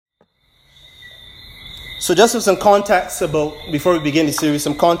So just with some context before we begin the series,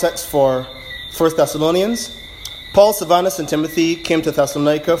 some context for 1 Thessalonians. Paul, Silvanus, and Timothy came to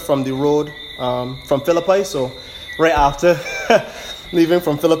Thessalonica from the road from Philippi. So right after leaving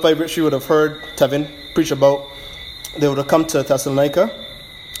from Philippi, which you would have heard Tevin preach about, they would have come to Thessalonica.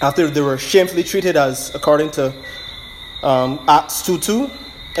 After they were shamefully treated, as according to Acts 2:2.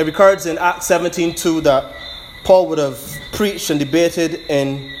 It records in Acts 17:2 that Paul would have preached and debated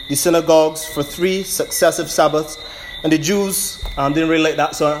in the synagogues for 3 successive Sabbaths. And the Jews didn't really like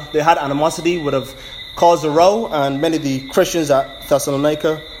that, so they had animosity, would have caused a row, and many of the Christians at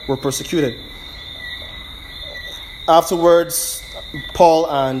Thessalonica were persecuted. Afterwards, Paul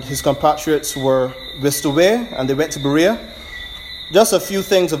and his compatriots were whisked away, and they went to Berea. Just a few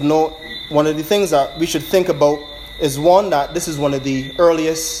things of note. One of the things that we should think about is one, that this is one of the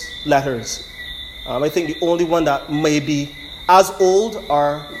earliest letters. I think the only one that may be as old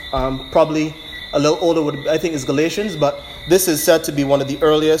or probably a little older is Galatians, but this is said to be one of the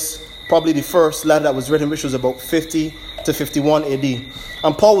earliest, probably the first letter that was written, which was about 50 to 51 AD.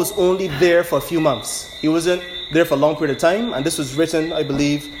 And Paul was only there for a few months. He wasn't there for a long period of time, and this was written, I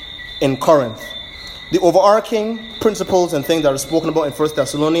believe, in Corinth. The overarching principles and things that are spoken about in 1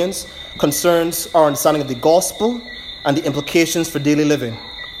 Thessalonians concerns our understanding of the gospel and the implications for daily living.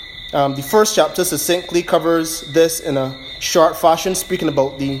 The first chapter succinctly covers this in a short fashion, speaking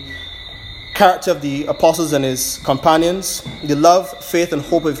about the character of the apostles and his companions, the love, faith, and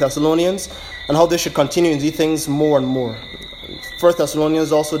hope of the Thessalonians, and how they should continue in these things more and more. 1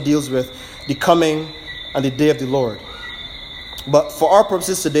 Thessalonians also deals with the coming and the day of the Lord. But for our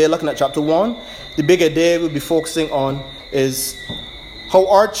purposes today, looking at chapter 1, the big idea we'll be focusing on is how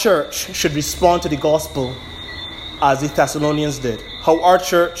our church should respond to the gospel as the Thessalonians did. How our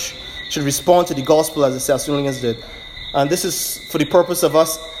church should respond to the gospel as the Thessalonians did. And this is for the purpose of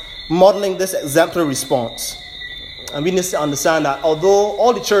us modeling this exemplary response. And we need to understand that although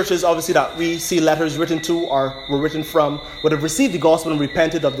all the churches, obviously, that we see letters written to or were written from would have received the gospel and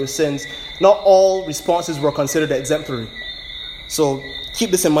repented of their sins, not all responses were considered exemplary. So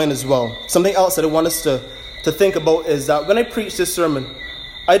keep this in mind as well. Something else that I want us to think about is that when I preach this sermon,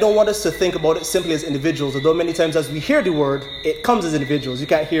 I don't want us to think about it simply as individuals, although many times as we hear the word, it comes as individuals. You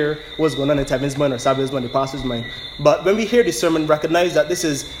can't hear what's going on in Tevin's mind or Sabia's mind, the pastor's mind. But when we hear the sermon, recognize that this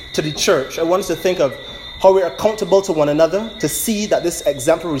is to the church. I want us to think of how we are accountable to one another, to see that this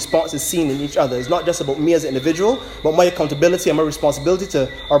exemplary response is seen in each other. It's not just about me as an individual, but my accountability and my responsibility to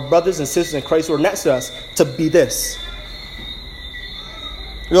our brothers and sisters in Christ who are next to us to be this.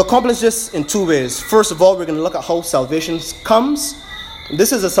 We'll accomplish this in 2 ways. First of all, we're going to look at how salvation comes.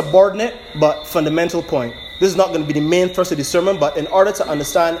 This is a subordinate but fundamental point. This is not going to be the main thrust of the sermon, but in order to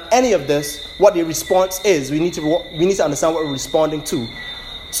understand any of this, what the response is, we need to understand what we're responding to.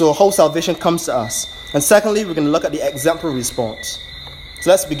 So how salvation comes to us. And secondly, we're going to look at the exemplary response. So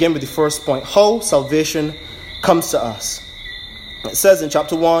let's begin with the first point, how salvation comes to us. It says in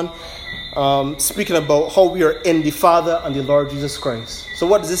chapter 1, speaking about how we are in the Father and the Lord Jesus Christ. So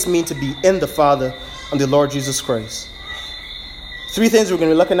what does this mean to be in the Father and the Lord Jesus Christ? 3 things we're going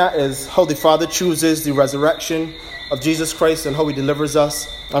to be looking at is how the Father chooses the resurrection of Jesus Christ and how he delivers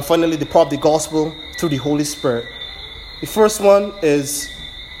us. And finally, the power of the gospel through the Holy Spirit. The first one is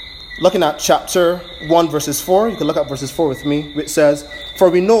looking at chapter 1, verses 4. You can look at verses 4 with me, which says, "For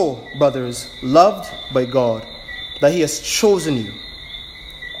we know, brothers, loved by God, that he has chosen you."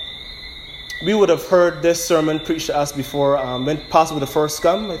 We would have heard this sermon preached to us before. When Pastor would have first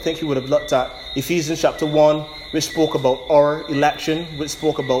come, I think he would have looked at Ephesians chapter 1, which spoke about our election, which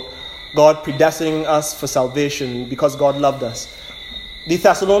spoke about God predestining us for salvation because God loved us. The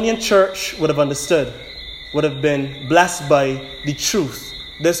Thessalonian church would have understood, would have been blessed by the truth,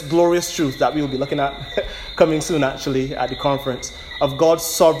 this glorious truth that we will be looking at coming soon actually at the conference, of God's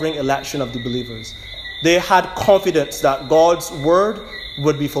sovereign election of the believers. They had confidence that God's word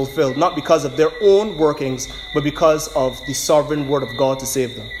would be fulfilled, not because of their own workings, but because of the sovereign word of God to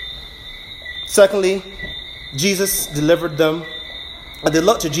save them. Secondly, Jesus delivered them, and they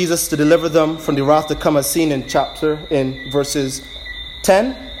looked to Jesus to deliver them from the wrath to come, as seen in verses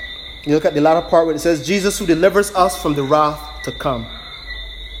 10. You look at the latter part where it says, Jesus who delivers us from the wrath to come.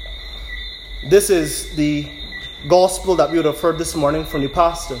 This is the gospel that we would have heard this morning from the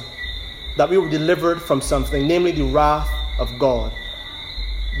pastor, that we were delivered from something, namely the wrath of God.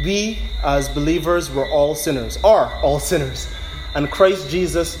 We as believers are all sinners, and Christ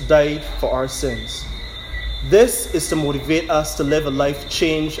Jesus died for our sins. This is to motivate us to live a life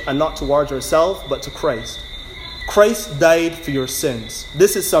changed and not towards ourselves, but to Christ. Christ died for your sins.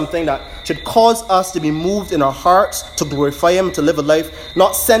 This is something that should cause us to be moved in our hearts to glorify him, to live a life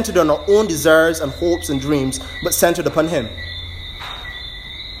not centered on our own desires and hopes and dreams, but centered upon him.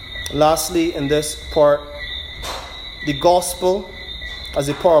 Lastly, in this part, the gospel as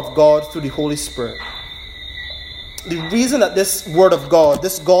a power of God through the Holy Spirit. The reason that this word of God,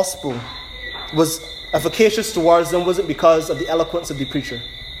 this gospel, was efficacious towards them wasn't because of the eloquence of the preacher.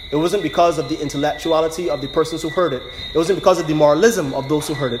 It wasn't because of the intellectuality of the persons who heard it. It wasn't because of the moralism of those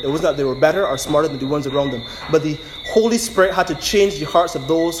who heard it. It wasn't that they were better or smarter than the ones around them. But the Holy Spirit had to change the hearts of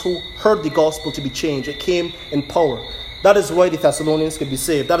those who heard the gospel to be changed. It came in power. That is why the Thessalonians could be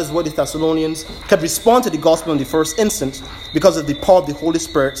saved. That is why the Thessalonians could respond to the gospel in the first instance, because of the power of the Holy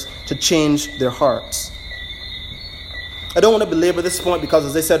Spirit to change their hearts. I don't want to belabor this point because,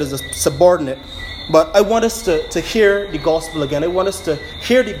 as I said, it's a subordinate. But I want us to hear the gospel again. I want us to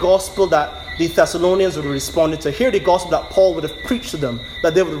hear the gospel that the Thessalonians would have responded to. Hear the gospel that Paul would have preached to them,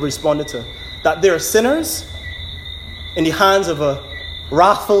 that they would have responded to. That they are sinners in the hands of a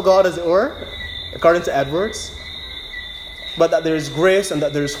wrathful God, as it were, according to Edwards. But that there is grace and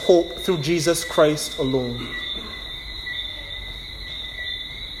that there is hope through Jesus Christ alone.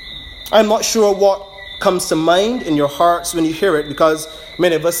 I'm not sure what comes to mind in your hearts when you hear it, because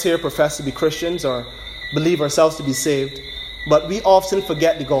many of us here profess to be Christians or believe ourselves to be saved, but we often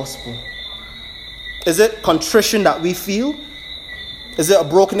forget the gospel. Is it contrition that we feel? Is it a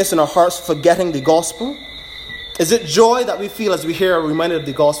brokenness in our hearts forgetting the gospel? Is it joy that we feel as we hear a reminder of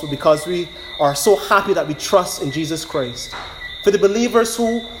the gospel because we are so happy that we trust in Jesus Christ? For the believers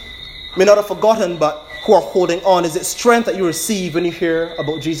who may not have forgotten but who are holding on, is it strength that you receive when you hear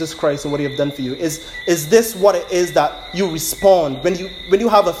about Jesus Christ and what he has done for you? Is this what it is that you respond when you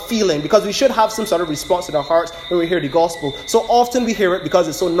have a feeling? Because we should have some sort of response in our hearts when we hear the gospel. So often we hear it because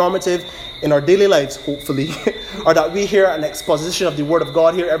it's so normative in our daily lives, hopefully, or that we hear an exposition of the word of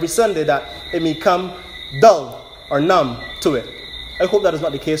God here every Sunday that it may come dull or numb to it. I hope that is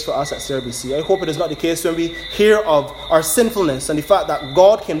not the case for us at CRBC. I hope it is not the case when we hear of our sinfulness and the fact that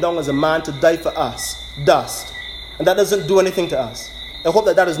God came down as a man to die for us, dust, and that doesn't do anything to us. I hope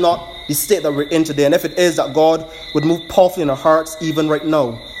that that is not the state that we're in today, and if it is, that God would move powerfully in our hearts even right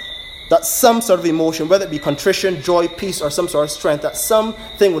now. That some sort of emotion, whether it be contrition, joy, peace, or some sort of strength, that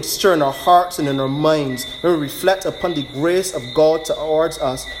something would stir in our hearts and in our minds when we reflect upon the grace of God towards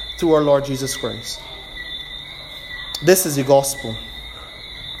us through our Lord Jesus Christ. This is the gospel.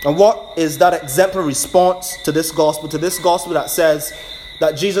 And what is that exemplary response to this gospel that says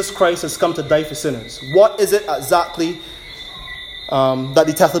that Jesus Christ has come to die for sinners? What is it exactly that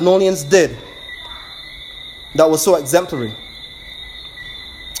the Thessalonians did that was so exemplary?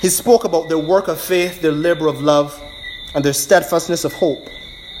 He spoke about their work of faith, their labor of love, and their steadfastness of hope.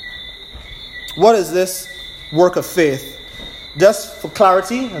 What is this work of faith? Just for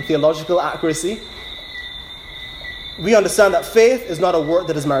clarity and theological accuracy, we understand that faith is not a work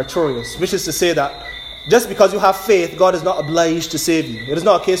that is meritorious, which is to say that just because you have faith, God is not obliged to save you. It is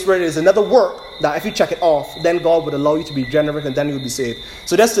not a case where it is another work that if you check it off, then God would allow you to be regenerate and then you will be saved.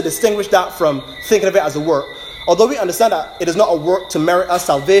 So just to distinguish that from thinking of it as a work, although we understand that it is not a work to merit us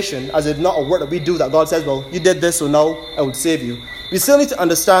salvation, as it is not a work that we do that God says, well, you did this, so now I would save you. We still need to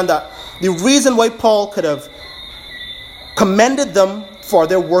understand that the reason why Paul could have commended them for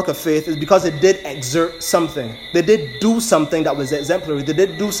their work of faith is because they did exert something. They did do something that was exemplary. They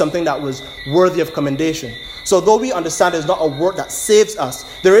did do something that was worthy of commendation. So though we understand it's not a work that saves us,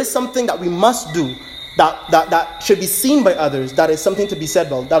 there is something that we must do that should be seen by others, that is something to be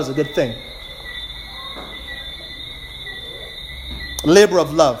said, well, that is a good thing. Labor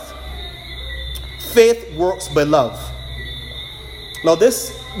of love. Faith works by love. Now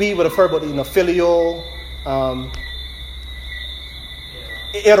this, we would have heard about, filial,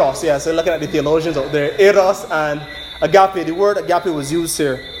 eros, yeah, so looking at the theologians out there, eros and agape. The word agape was used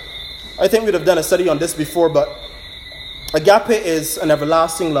here. I think we'd have done a study on this before, but agape is an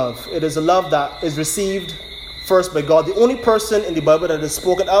everlasting love. It is a love that is received first by God. The only person in the Bible that is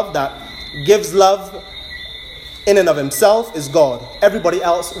spoken of that gives love in and of himself is God. Everybody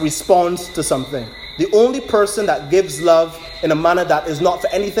else responds to something. The only person that gives love in a manner that is not for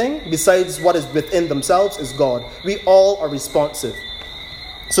anything besides what is within themselves is God. We all are responsive.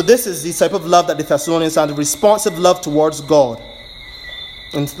 So this is the type of love that the Thessalonians had, a responsive love towards God.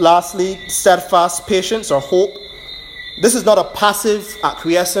 And lastly, steadfast patience or hope. This is not a passive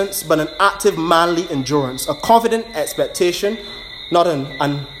acquiescence, but an active manly endurance, a confident expectation, not an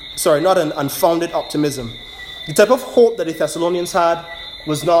unfounded optimism. The type of hope that the Thessalonians had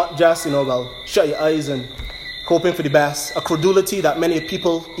was not just, shut your eyes and hoping for the best, a credulity that many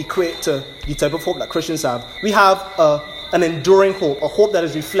people equate to the type of hope that Christians have. We have an enduring hope, a hope that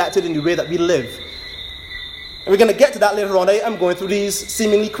is reflected in the way that we live. And we're going to get to that later on. I'm going through these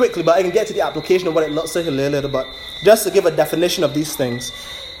seemingly quickly, but I can get to the application of what it looks like a little later. But just to give a definition of these things,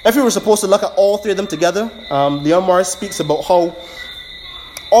 if we were supposed to look at all three of them together, Leon Morris speaks about how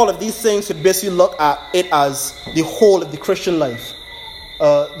all of these things could basically look at it as the whole of the Christian life.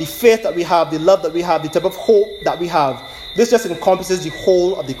 The faith that we have, the love that we have, the type of hope that we have. This just encompasses the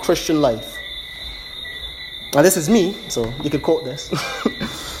whole of the Christian life. Now this is me, so you could quote this.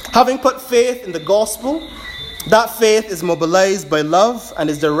 Having put faith in the gospel, that faith is mobilized by love and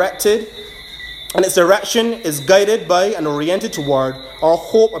is directed, and its direction is guided by and oriented toward our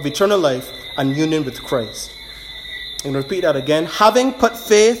hope of eternal life and union with Christ. I'm going to repeat that again. Having put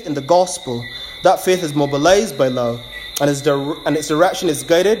faith in the gospel, that faith is mobilized by love, and its direction is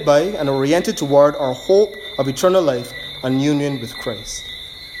guided by and oriented toward our hope of eternal life and union with Christ.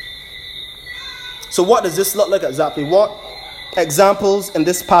 So what does this look like exactly? What examples in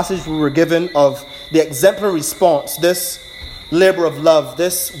this passage we were given of the exemplary response, this labor of love,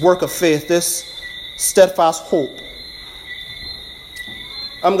 this work of faith, this steadfast hope?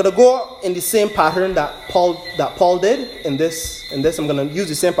 I'm going to go in the same pattern that Paul did in this. I'm going to use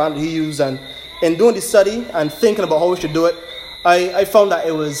the same pattern that he used, and in doing the study and thinking about how we should do it, I found that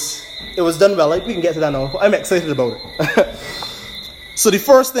it was done well. Like, we can get to that now. I'm excited about it. So the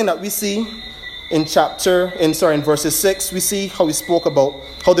first thing that we see in verses 6, we see how he spoke about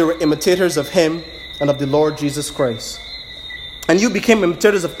how they were imitators of him and of the Lord Jesus Christ. And you became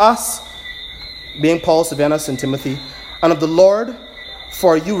imitators of us, being Paul, Silvanus, and Timothy, and of the Lord,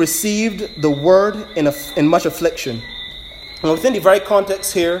 for you received the word in much affliction. And within the very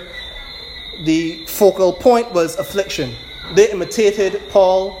context here, the focal point was affliction. They imitated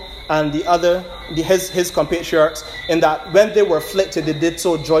Paul and his compatriots in that when they were afflicted, they did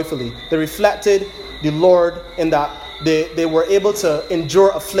so joyfully. They reflected the Lord in that they were able to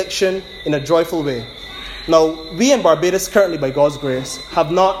endure affliction in a joyful way. Now, we in Barbados currently, by God's grace,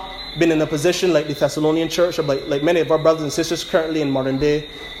 have not been in a position like the Thessalonian church or like many of our brothers and sisters currently in modern day,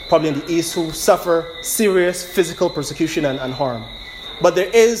 probably in the East, who suffer serious physical persecution and harm. But there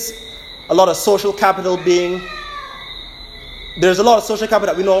is a lot of social capital there's a lot of social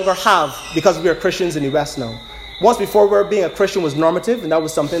capital that we no longer have because we are Christians in the West now. Once before, being a Christian was normative, and that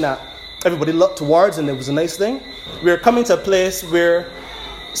was something that everybody looked towards, and it was a nice thing. We are coming to a place where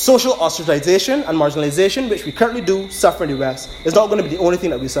social ostracization and marginalization, which we currently do suffer in the West, is not going to be the only thing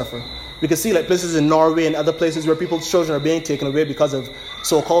that we suffer. We can see like places in Norway and other places where people's children are being taken away because of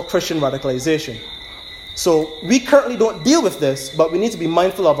so-called Christian radicalization. So we currently don't deal with this, but we need to be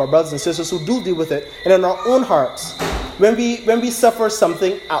mindful of our brothers and sisters who do deal with it, and in our own hearts. When we suffer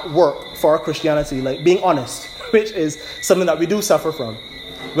something at work for our Christianity, like being honest, which is something that we do suffer from,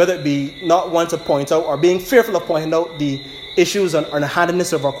 whether it be not wanting to point out or being fearful of pointing out the issues or the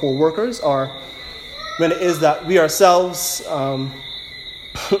handedness of our co-workers, or when it is that we ourselves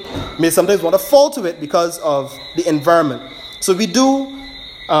may sometimes want to fall to it because of the environment. So we do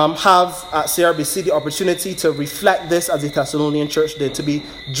have at CRBC the opportunity to reflect this as the Thessalonian church did, to be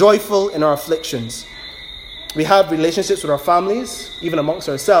joyful in our afflictions. We have relationships with our families, even amongst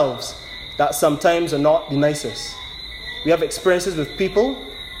ourselves, that sometimes are not the nicest. We have experiences with people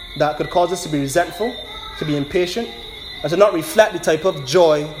that could cause us to be resentful, to be impatient, and to not reflect the type of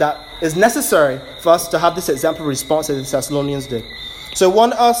joy that is necessary for us to have this exemplary response that the Thessalonians did. So I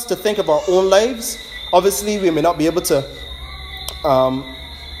want us to think of our own lives. Obviously, we may not be able to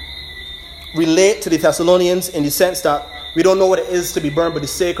relate to the Thessalonians in the sense that we don't know what it is to be burned by the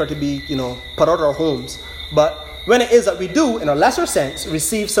stake or to be, put out of our homes. But when it is that we do, in a lesser sense,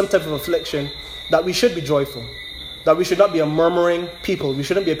 receive some type of affliction, that we should be joyful. That we should not be a murmuring people. We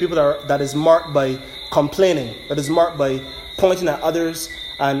shouldn't be a people that is marked by complaining, that is marked by pointing at others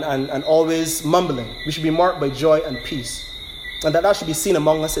and always mumbling. We should be marked by joy and peace. And that should be seen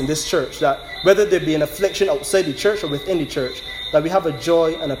among us in this church, that whether there be an affliction outside the church or within the church, that we have a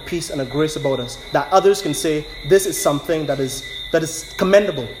joy and a peace and a grace about us, that others can say, this is something that is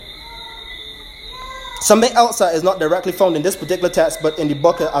commendable. Something else that is not directly found in this particular text, but in the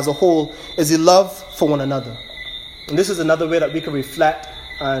book as a whole, is the love for one another. And this is another way that we can reflect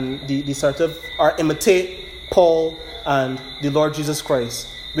and or imitate Paul and the Lord Jesus Christ,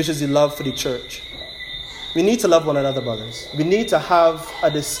 which is the love for the church. We need to love one another, brothers. We need to have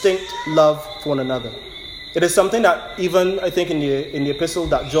a distinct love for one another. It is something that even, I think, in the epistle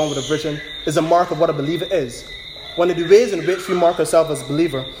that John would have written, is a mark of what a believer is. One of the ways in which we mark ourselves as a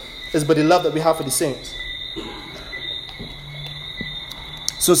believer is by the love that we have for the saints.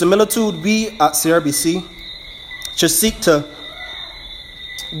 So, similitude, we at CRBC should seek to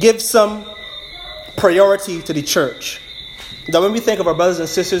give some priority to the church. That when we think of our brothers and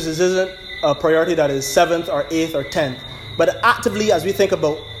sisters, this isn't a priority that is 7th or 8th or 10th. But actively, as we think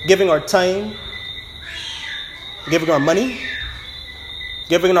about giving our time, giving our money,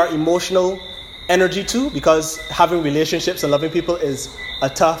 giving our emotional energy to, because having relationships and loving people is a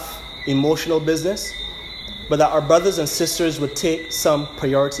tough emotional business, but that our brothers and sisters would take some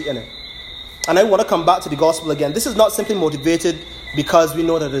priority in it. And I want to come back to the gospel again. This is not simply motivated because we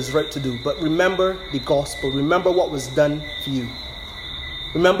know that it is right to do, but remember the gospel. Remember what was done for you.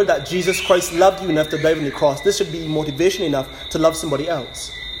 Remember that Jesus Christ loved you enough to die on the cross. This should be motivation enough to love somebody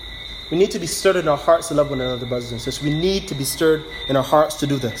else. We need to be stirred in our hearts to love one another, brothers and sisters. We need to be stirred in our hearts to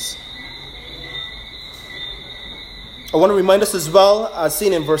do this. I want to remind us as well, as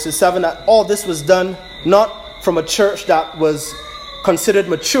seen in verses 7, that all this was done not from a church that was considered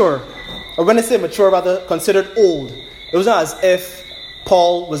mature, or when I say mature, rather considered old. It was not as if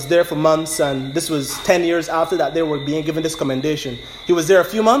Paul was there for months and this was 10 years after that they were being given this commendation. He was there a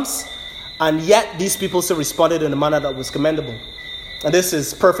few months, and yet these people still responded in a manner that was commendable. And this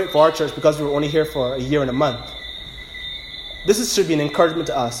is perfect for our church because we were only here for a year and a month. This should be an encouragement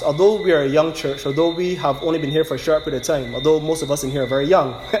to us. Although we are a young church, although we have only been here for a short period of time, although most of us in here are very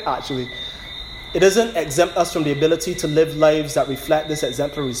young, actually, it doesn't exempt us from the ability to live lives that reflect this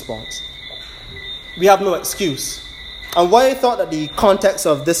exemplary response. We have no excuse. And why I thought that the context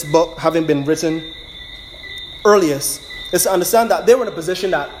of this book, having been written earliest, is to understand that they were in a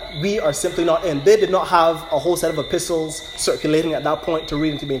position that we are simply not in. They did not have a whole set of epistles circulating at that point to read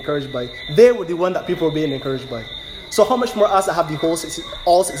and to be encouraged by. They were the one that people were being encouraged by. So how much more us that have the whole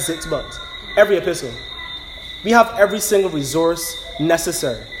all 66 books, every epistle. We have every single resource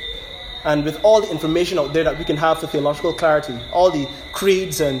necessary. And with all the information out there that we can have for theological clarity, all the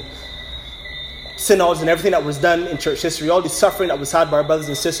creeds and synods and everything that was done in church history, all the suffering that was had by our brothers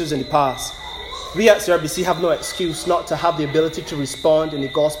and sisters in the past, we at CRBC have no excuse not to have the ability to respond in the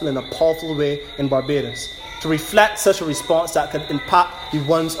gospel in a powerful way in Barbados, to reflect such a response that could impact the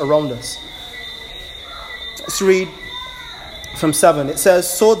ones around us. Let's read from 7. It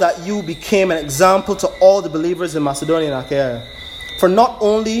says, "So that you became an example to all the believers in Macedonia and Achaia. For not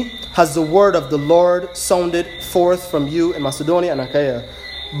only has the word of the Lord sounded forth from you in Macedonia and Achaia,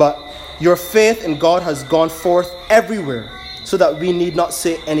 but your faith in God has gone forth everywhere, so that we need not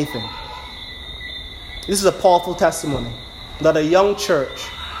say anything." This is a powerful testimony that a young church,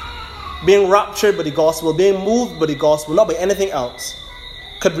 being raptured by the gospel, being moved by the gospel, not by anything else,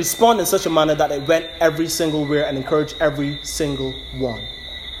 could respond in such a manner that it went every single where and encouraged every single one.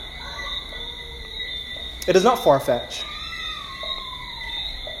 It is not far-fetched.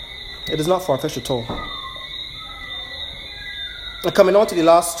 It is not far-fetched at all. And coming on to the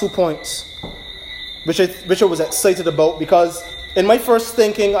last 2 points, which I was excited about, because in my first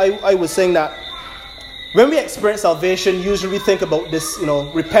thinking, I was saying that when we experience salvation, usually we think about this,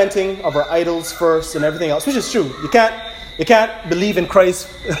 repenting of our idols first and everything else, which is true. You can't believe in Christ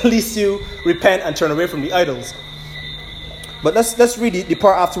unless you repent and turn away from the idols. But let's read the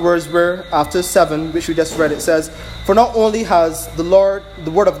part afterwards where after 7, which we just read, it says, "For not only has the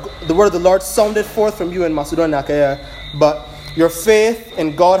word of the Lord sounded forth from you in Macedonia and Achaia, but your faith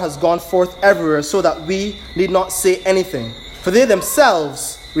in God has gone forth everywhere, so that we need not say anything. For they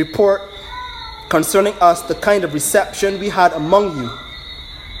themselves report concerning us the kind of reception we had among you,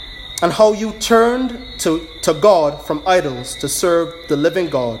 and how you turned to God from idols to serve the living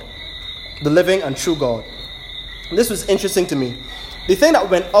God, the living and true God." This was interesting to me. The thing that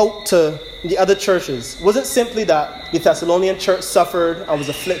went out to the other churches wasn't simply that the Thessalonian church suffered and was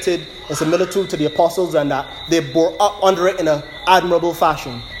afflicted in similitude to the apostles and that they bore up under it in an admirable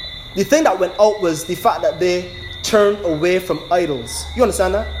fashion. The thing that went out was the fact that they turned away from idols. You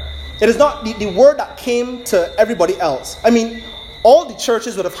understand that? It is not the word that came to everybody else. I mean, all the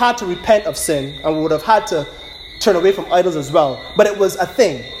churches would have had to repent of sin and would have had to turn away from idols as well. But it was a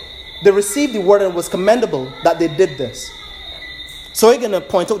thing. They received the word and it was commendable that they did this. So I'm going to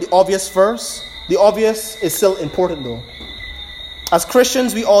point out the obvious first. The obvious is still important though. As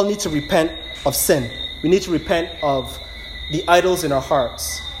Christians, we all need to repent of sin. We need to repent of the idols in our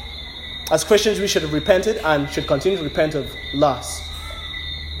hearts. As Christians, we should have repented and should continue to repent of lust,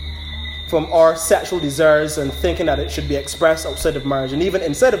 from our sexual desires and thinking that it should be expressed outside of marriage, and even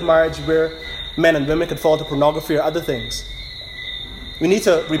inside of marriage where men and women could fall to pornography or other things. We need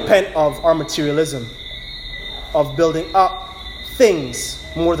to repent of our materialism, of building up things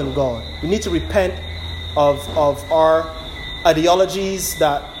more than God. We need to repent of our ideologies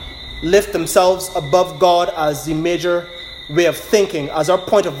that lift themselves above God as the major way of thinking, as our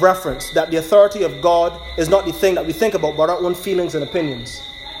point of reference, that the authority of God is not the thing that we think about, but our own feelings and opinions.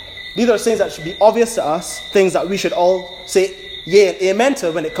 These are things that should be obvious to us, things that we should all say yea and amen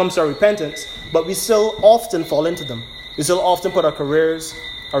to when it comes to our repentance, but we still often fall into them. We still often put our careers,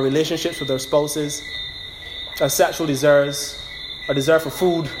 our relationships with our spouses, our sexual desires, our desire for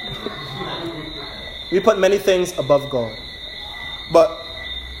food. We put many things above God. But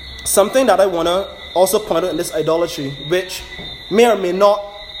something that I want to also point out in this idolatry, which may or may not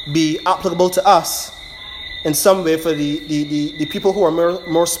be applicable to us in some way for the people who are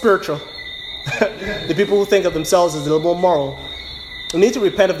more spiritual, the people who think of themselves as a little more moral, we need to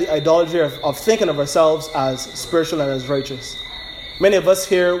repent of the idolatry of thinking of ourselves as spiritual and as righteous. Many of us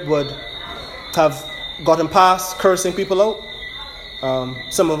here would have gotten past cursing people out.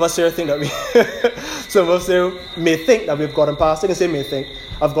 Some of us here think that some of us here may think that we've gotten past, I can say may think,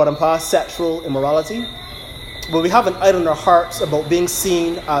 I've gotten past sexual immorality. But we have an idol in our hearts about being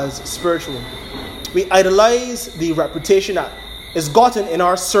seen as spiritual. We idolize the reputation that is gotten in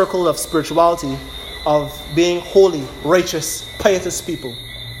our circle of spirituality of being holy, righteous, pious people.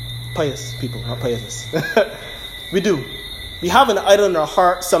 Pious people, not pious. We do. We have an idol in our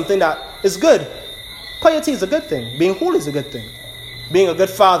heart, something that is good. Piety is a good thing. Being holy is a good thing. Being a good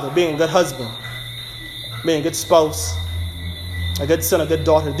father, being a good husband, being a good spouse, a good son, a good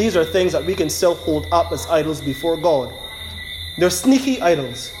daughter. These are things that we can still hold up as idols before God. They're sneaky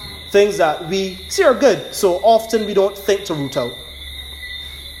idols. Things that we see are good, so often we don't think to root out.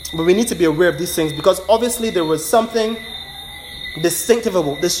 But we need to be aware of these things, because obviously there was something distinctive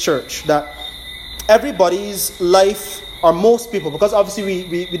about this church, that everybody's life, or most people, because obviously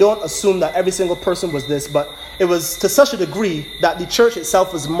we don't assume that every single person was this, but it was to such a degree that the church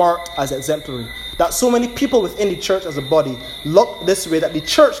itself was marked as exemplary. That so many people within the church as a body looked this way, that the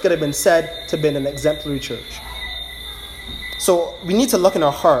church could have been said to have been an exemplary church. So we need to look in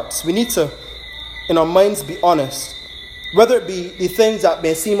our hearts. We need to, in our minds, be honest. Whether it be the things that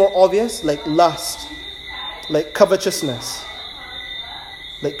may seem more obvious, like lust, like covetousness,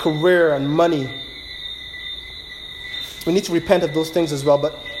 like career and money. We need to repent of those things as well.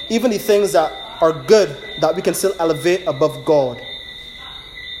 But even the things that are good, that we can still elevate above God.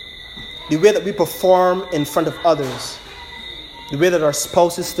 The way that we perform in front of others. The way that our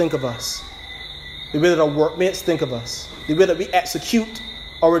spouses think of us. The way that our workmates think of us. The way that we execute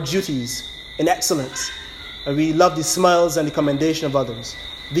our duties in excellence. And we love the smiles and the commendation of others.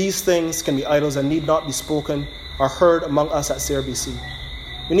 These things can be idols and need not be spoken or heard among us at CRBC.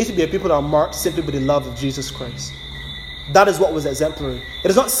 We need to be a people that are marked simply by the love of Jesus Christ. That is what was exemplary. It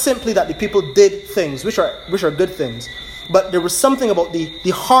is not simply that the people did things, which are good things, but there was something about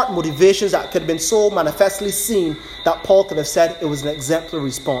the heart motivations that could have been so manifestly seen that Paul could have said it was an exemplary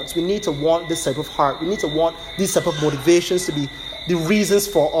response. We need to want this type of heart. We need to want these type of motivations to be the reasons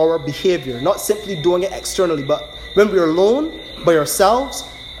for our behavior, not simply doing it externally, but when we're alone by ourselves,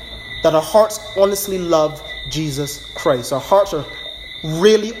 that our hearts honestly love Jesus Christ. Our hearts are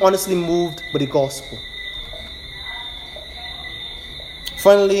really honestly moved by the gospel.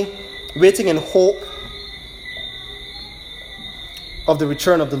 Finally, waiting in hope of the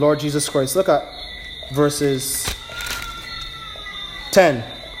return of the Lord Jesus Christ. Look at verses 10.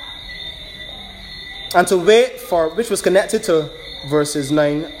 And to wait for, which was connected to verses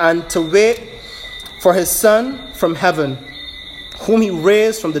 9, and to wait for his Son from heaven, whom he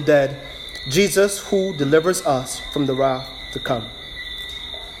raised from the dead, Jesus, who delivers us from the wrath to come.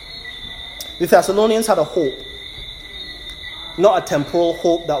 The Thessalonians had a hope. Not a temporal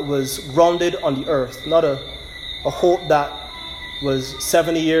hope that was grounded on the earth. Not a hope that was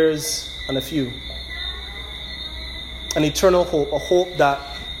 70 years and a few. An eternal hope. A hope that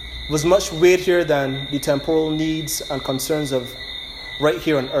was much weightier than the temporal needs and concerns of right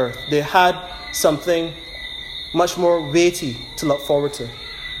here on earth. They had something much more weighty to look forward to.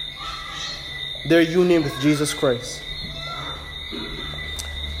 Their union with Jesus Christ.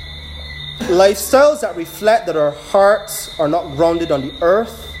 Lifestyles that reflect that our hearts are not grounded on the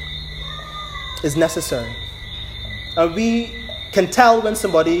earth is necessary. And we can tell when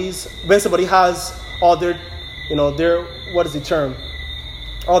somebody has all their, what is the term?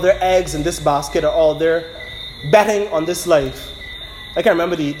 All their eggs in this basket, or all their betting on this life. I can't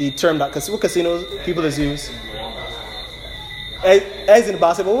remember the term that what casinos people use. Eggs in the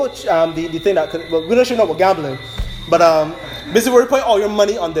basket, but the thing that we don't sure know about gambling, but basically we put all your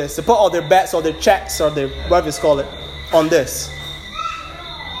money on this. They put all their bets, all their checks, or their whatever you call it, on this.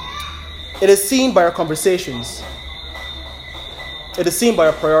 It is seen by our conversations. It is seen by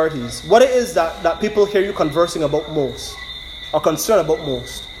our priorities. What it is that people hear you conversing about most, or concerned about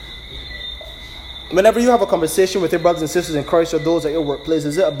most. Whenever you have a conversation with your brothers and sisters in Christ or those at your workplace,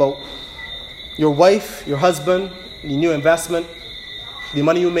 is it about your wife, your husband, the new investment, the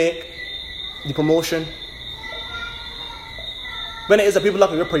money you make, the promotion? When it is that people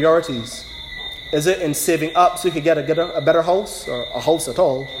look at your priorities, is it in saving up so you can get a better house, or a house at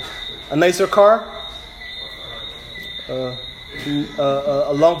all, a nicer car,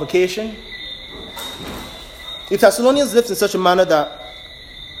 a long vacation? The Thessalonians lived in such a manner that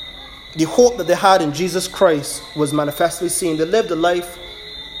the hope that they had in Jesus Christ was manifestly seen. They lived a life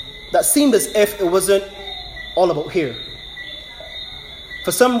that seemed as if it wasn't all about here.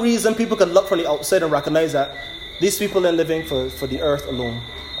 For some reason, people could look from the outside and recognize that these people are living for the earth alone,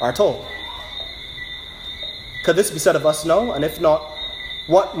 are at all. Could this be said of us now? And if not,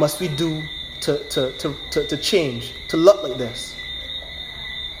 what must we do to change, to look like this?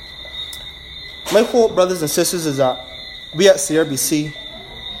 My hope, brothers and sisters, is that we at CRBC,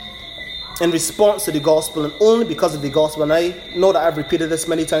 in response to the gospel, and only because of the gospel, and I know that I've repeated this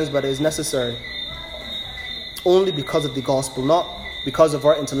many times, but it is necessary, only because of the gospel, not because of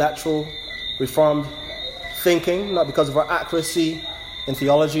our intellectual, reformed thinking, not because of our accuracy in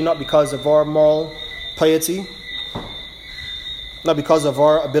theology, not because of our moral piety, not because of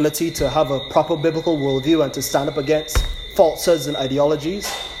our ability to have a proper biblical worldview and to stand up against falsehoods and ideologies,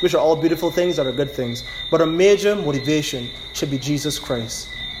 which are all beautiful things that are good things. But our major motivation should be Jesus Christ.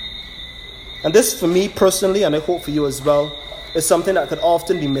 And this, for me personally, and I hope for you as well, is something that could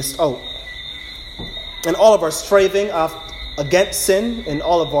often be missed out. In all of our striving against sin, in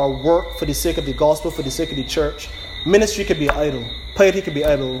all of our work for the sake of the gospel, for the sake of the church, ministry could be idle, piety could be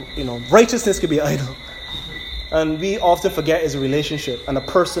idle, righteousness could be idle. And we often forget is a relationship and a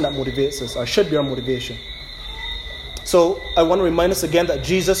person that motivates us, or should be our motivation. So I want to remind us again that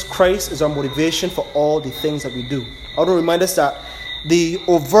Jesus Christ is our motivation for all the things that we do. I want to remind us that the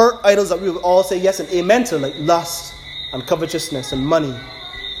overt idols that we would all say yes and amen to, like lust and covetousness and money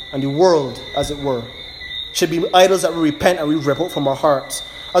and the world, as it were, should be idols that we repent and we rip out from our hearts,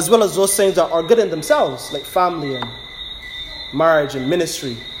 as well as those things that are good in themselves, like family and marriage and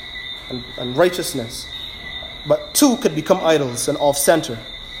ministry and righteousness. But two could become idols and off-center.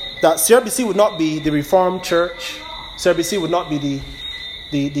 That CRBC would not be the Reformed church. CRBC would not be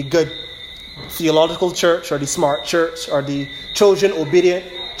the good theological church, or the smart church, or the children obedient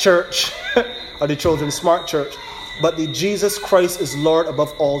church, or the children smart church. But the Jesus Christ is Lord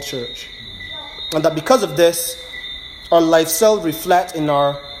above all church. And that because of this, our lifestyle reflect in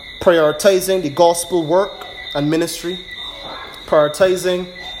our prioritizing the gospel work and ministry,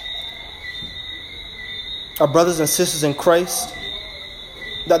 prioritizing our brothers and sisters in Christ,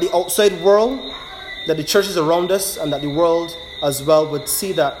 that the outside world, that the churches around us, and that the world as well would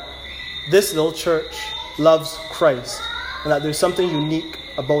see that this little church loves Christ, and that there's something unique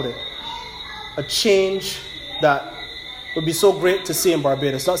about it. A change that would be so great to see in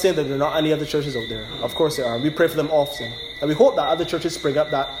Barbados. Not saying that there are not any other churches out there. Of course there are. We pray for them often. And we hope that other churches spring up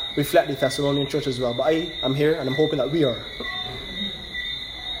that reflect the Thessalonian church as well. But I am here and I'm hoping that we are.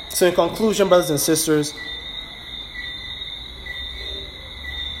 So in conclusion, brothers and sisters,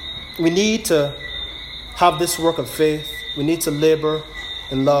 we need to have this work of faith. We need to labor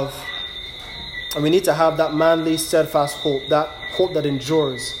in love. And we need to have that manly, steadfast hope that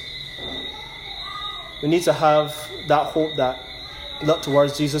endures. We need to have that hope that looks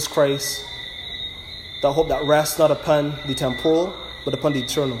towards Jesus Christ, that hope that rests not upon the temporal, but upon the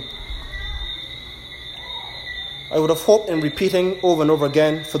eternal. I would have hoped in repeating over and over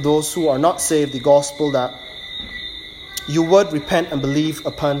again for those who are not saved the gospel that you would repent and believe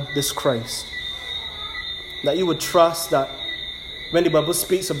upon this Christ. That you would trust that when the Bible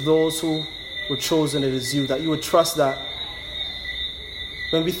speaks of those who were chosen, it is you. That you would trust that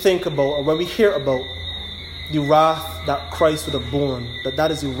when we think about or when we hear about the wrath that Christ would have borne,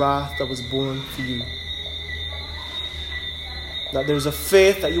 that is the wrath that was born for you. That there is a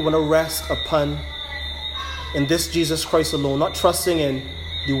faith that you want to rest upon in this Jesus Christ alone, not trusting in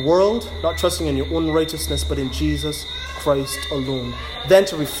the world, not trusting in your own righteousness, but in Jesus Christ alone. Then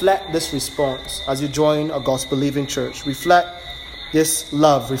to reflect this response as you join a gospel-believing church. Reflect this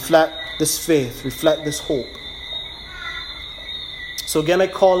love, reflect this faith, reflect this hope. So again, I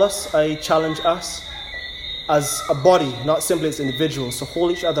challenge us as a body, not simply as individuals, to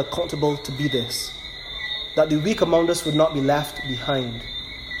hold each other accountable to be this. That the weak among us would not be left behind.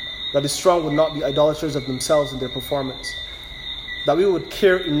 That the strong would not be idolaters of themselves in their performance. That we would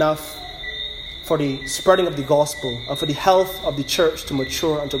care enough for the spreading of the gospel and for the health of the church to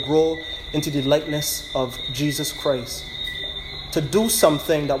mature and to grow into the likeness of Jesus Christ. To do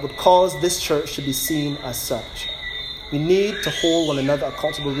something that would cause this church to be seen as such. We need to hold one another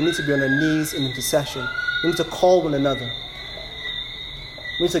accountable. We need to be on our knees in intercession. We need to call one another.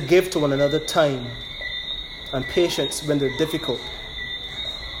 We need to give to one another time and patience when they're difficult.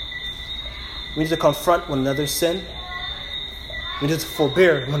 We need to confront one another's sin. We need to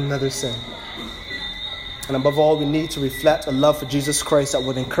forbear one another's sin. And above all, we need to reflect a love for Jesus Christ that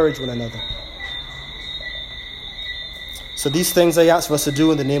would encourage one another. So these things I ask for us to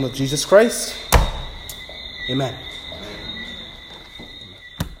do in the name of Jesus Christ. Amen.